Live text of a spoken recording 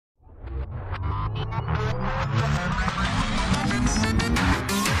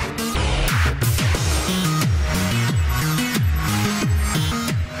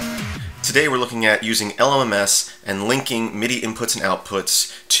Today we're looking at using LMMS and linking MIDI inputs and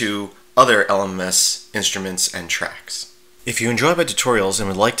outputs to other LMMS instruments and tracks. If you enjoy my tutorials and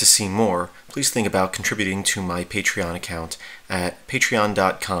would like to see more, please think about contributing to my Patreon account at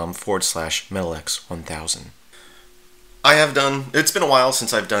patreon.com/MetalX1000. It's been a while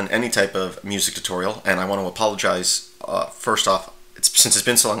since I've done any type of music tutorial, and I want to apologize first off. Since it's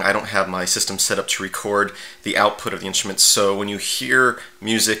been so long, I don't have my system set up to record the output of the instrument, so when you hear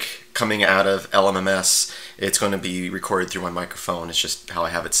music coming out of LMMS, it's going to be recorded through my microphone. It's just how I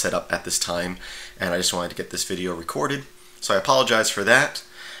have it set up at this time, and I just wanted to get this video recorded, so I apologize for that.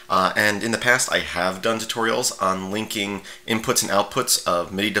 And in the past, I have done tutorials on linking inputs and outputs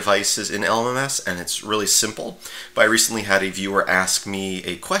of MIDI devices in LMMS, and it's really simple. But I recently had a viewer ask me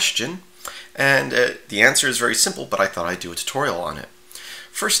a question, and the answer is very simple, but I thought I'd do a tutorial on it.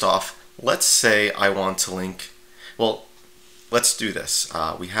 First off, let's say I want to link, well, let's do this.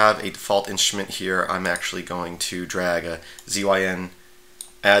 We have a default instrument here. I'm actually going to drag a ZYN,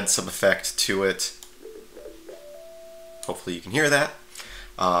 add some effect to it. Hopefully you can hear that.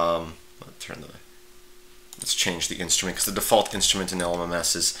 Let's change the instrument, because the default instrument in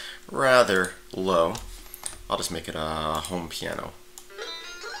LMMS is rather low. I'll just make it a home piano.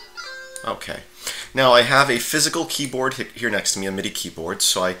 Okay, now I have a physical keyboard here next to me, a MIDI keyboard,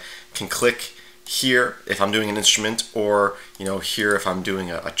 so I can click here if I'm doing an instrument, or here if I'm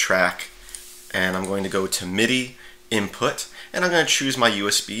doing a track, and I'm going to go to MIDI input, and I'm going to choose my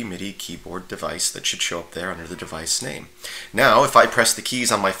USB MIDI keyboard device that should show up there under the device name. Now if I press the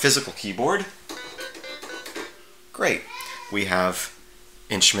keys on my physical keyboard, great, we have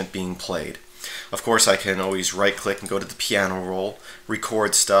instrument being played. Of course, I can always right-click and go to the piano roll,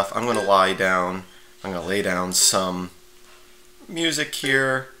 record stuff. I'm going to lay down some music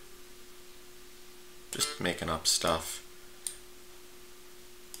here, just making up stuff.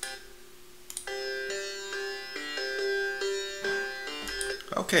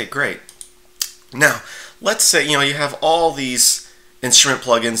 Okay, great. Now, let's say you have all these instrument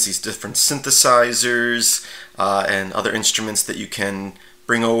plugins, these different synthesizers and other instruments that you can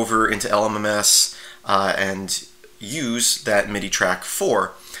bring over into LMMS and use that MIDI track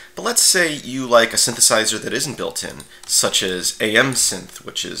for. But let's say you like a synthesizer that isn't built in, such as AM Synth,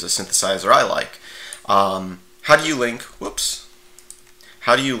 which is a synthesizer I like. How do you link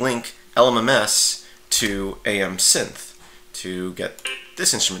LMMS to AM Synth to get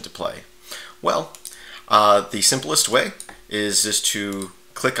this instrument to play? Well, the simplest way is just to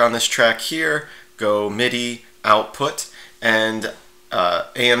click on this track here, go MIDI output, and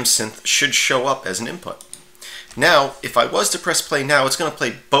AM Synth should show up as an input. Now, if I was to press play now, it's going to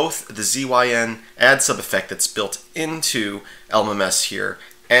play both the ZYN add sub effect that's built into LMMS here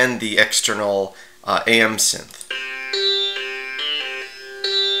and the external AM Synth.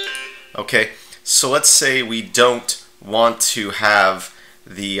 Okay, so let's say we don't want to have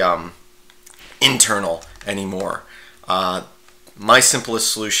the internal anymore. My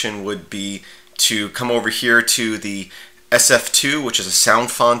simplest solution would be to come over here to the SF2, which is a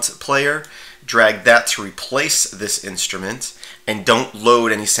sound font player, drag that to replace this instrument, and don't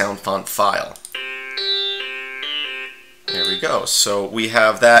load any sound font file. There we go. So we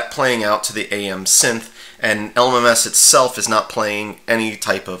have that playing out to the AM Synth, and LMMS itself is not playing any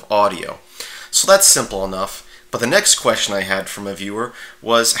type of audio. So that's simple enough. But the next question I had from a viewer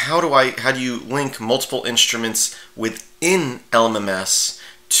was, how do you link multiple instruments within LMMS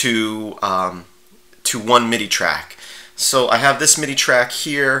to one MIDI track? So I have this MIDI track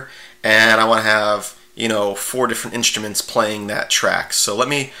here, and I want to have 4 different instruments playing that track. So let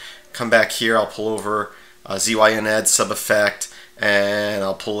me come back here. I'll pull over a ZYN add sub effect, and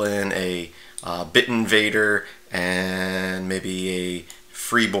I'll pull in a bit invader and maybe a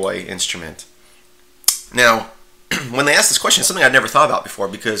Freeboy instrument. Now, when they asked this question, it's something I'd never thought about before,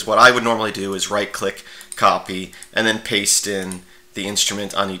 because what I would normally do is right-click, copy, and then paste in the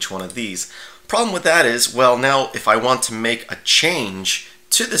instrument on each one of these. Problem with that is, well, now if I want to make a change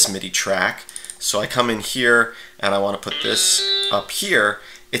to this MIDI track, so I come in here and I want to put this up here,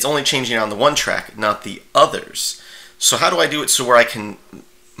 it's only changing on the one track, not the others. So how do I do it so where I can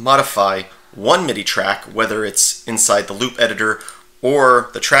modify one MIDI track, whether it's inside the loop editor or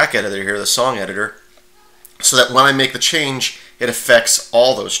the track editor here, the song editor, so that when I make the change, it affects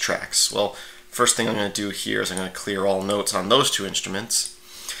all those tracks? Well, first thing I'm going to do here is I'm going to clear all notes on those 2 instruments.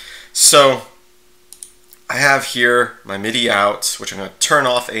 So I have here my MIDI out, which I'm going to turn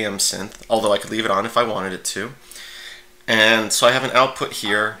off AM Synth, although I could leave it on if I wanted it to. And so I have an output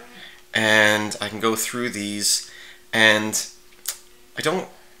here, and I can go through these, and I don't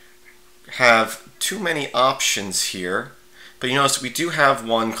have too many options here, but you notice we do have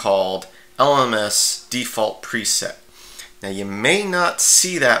one called LMMS default preset. Now you may not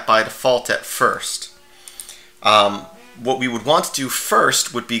see that by default at first. What we would want to do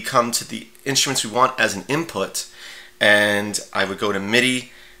first would be come to the instruments we want as an input, and I would go to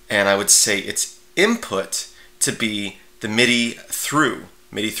MIDI and I would say its input to be the MIDI through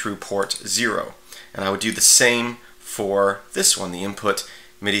port 0. And I would do the same for this one, the input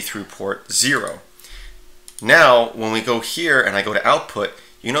MIDI through port 0. Now when we go here and I go to output,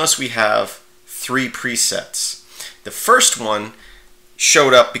 you notice we have 3 presets. The first one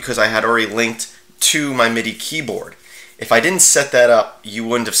showed up because I had already linked to my MIDI keyboard. If I didn't set that up, you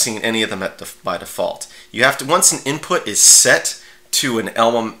wouldn't have seen any of them by default. You have to, once an input is set to an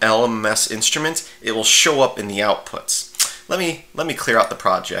LMMS instrument, it will show up in the outputs. Let me clear out the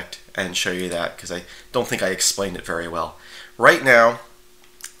project and show you that, because I don't think I explained it very well. Right now,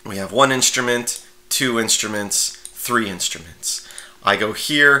 we have 1 instrument, 2 instruments, 3 instruments. I go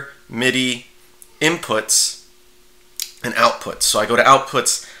here, MIDI, inputs, and outputs. So I go to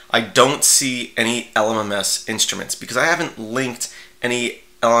outputs, I don't see any LMMS instruments because I haven't linked any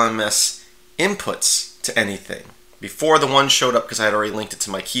LMMS inputs to anything. Before, the one showed up because I had already linked it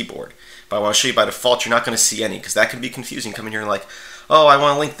to my keyboard. But I want to show you by default, you're not going to see any, because that can be confusing. Come in here and like, oh, I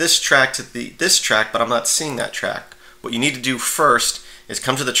want to link this track to this track, but I'm not seeing that track. What you need to do first is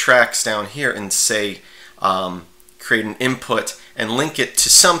come to the tracks down here and say, create an input and link it to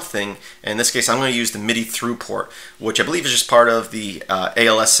something. In this case, I'm going to use the MIDI through port, which I believe is just part of the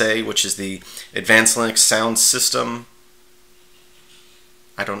ALSA, which is the Advanced Linux Sound System.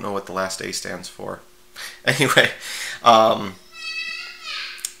 I don't know what the last A stands for. Anyway, but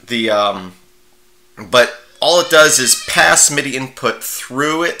all it does is pass MIDI input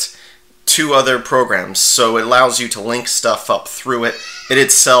through it to other programs, so it allows you to link stuff up through it. It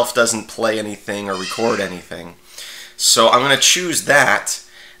itself doesn't play anything or record anything. So I'm going to choose that,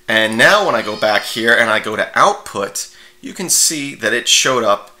 and now when I go back here and I go to output, you can see that it showed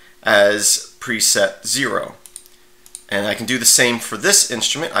up as preset 0. And I can do the same for this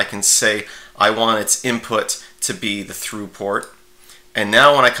instrument. I can say I want its input to be the through port. And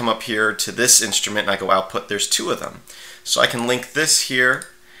now when I come up here to this instrument and I go output, there's 2 of them. So I can link this here,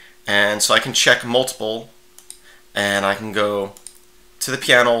 and so I can check multiple, and I can go to the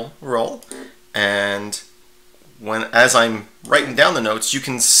piano roll, and as I'm writing down the notes, you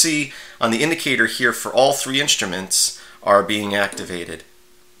can see on the indicator here for all 3 instruments are being activated.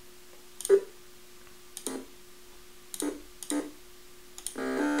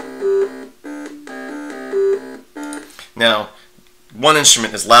 Now, one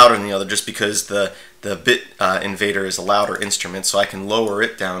instrument is louder than the other just because the bit invader is a louder instrument, so I can lower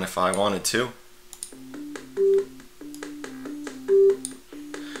it down if I wanted to.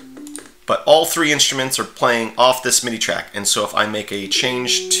 But all 3 instruments are playing off this MIDI track, and so if I make a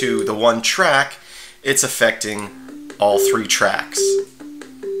change to the one track, it's affecting all 3 tracks.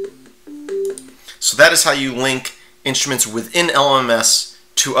 So that is how you link instruments within LMMS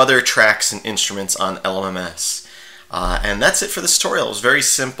to other tracks and instruments on LMMS. And that's it for this tutorial. It was very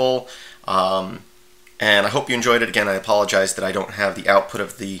simple, and I hope you enjoyed it. Again, I apologize that I don't have the output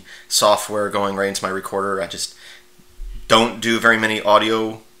of the software going right into my recorder. I just don't do very many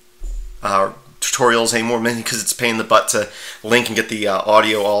audio tutorials anymore, mainly because it's a pain in the butt to link and get the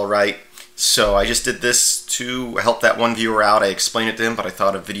audio all right. So I just did this to help that one viewer out. I explained it to him, but I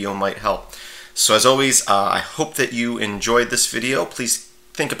thought a video might help. So as always, I hope that you enjoyed this video. Please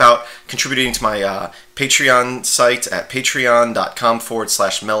think about contributing to my Patreon site at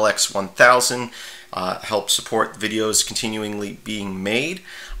patreon.com/melx1000. Help support videos continually being made.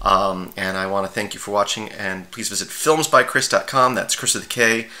 And I want to thank you for watching, and please visit filmsbychris.com. That's Chris with a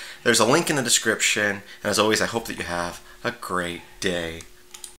K. There's a link in the description, and as always, I hope that you have a great day.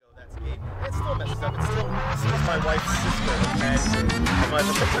 It still messes up. It still sees my wife's sister, okay? I'm like,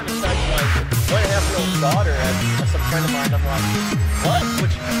 I'm looking beside my 1.5-year-old daughter as some friend of mine. I'm like, what?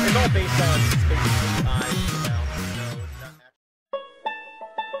 Which is all based on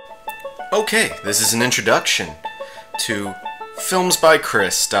Okay, this is an introduction to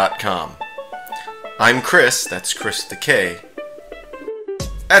filmsbychris.com. I'm Chris, that's Chris with the K.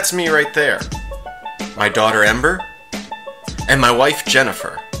 That's me right there. My daughter Ember, and my wife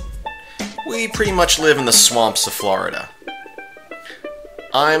Jennifer. We pretty much live in the swamps of Florida.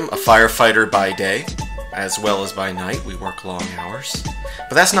 I'm a firefighter by day, as well as by night. We work long hours.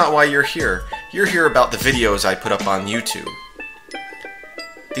 But that's not why you're here. You're here about the videos I put up on YouTube.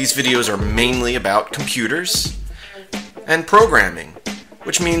 These videos are mainly about computers and programming,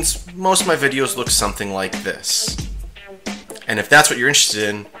 which means most of my videos look something like this. And if that's what you're interested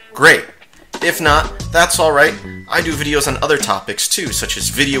in, great. If not, that's alright. I do videos on other topics too, such as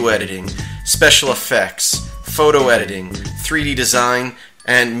video editing, special effects, photo editing, 3D design,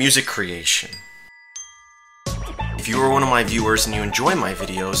 and music creation. If you are one of my viewers and you enjoy my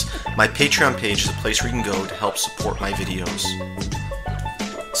videos, my Patreon page is a place where you can go to help support my videos.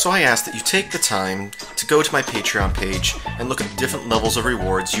 So I ask that you take the time to go to my Patreon page and look at different levels of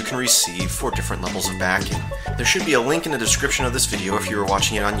rewards you can receive for different levels of backing. There should be a link in the description of this video if you are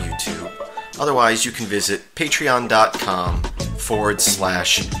watching it on YouTube. Otherwise, you can visit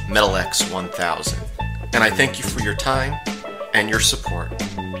patreon.com/MetalX1000. And I thank you for your time and your support.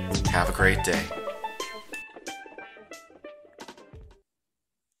 Have a great day.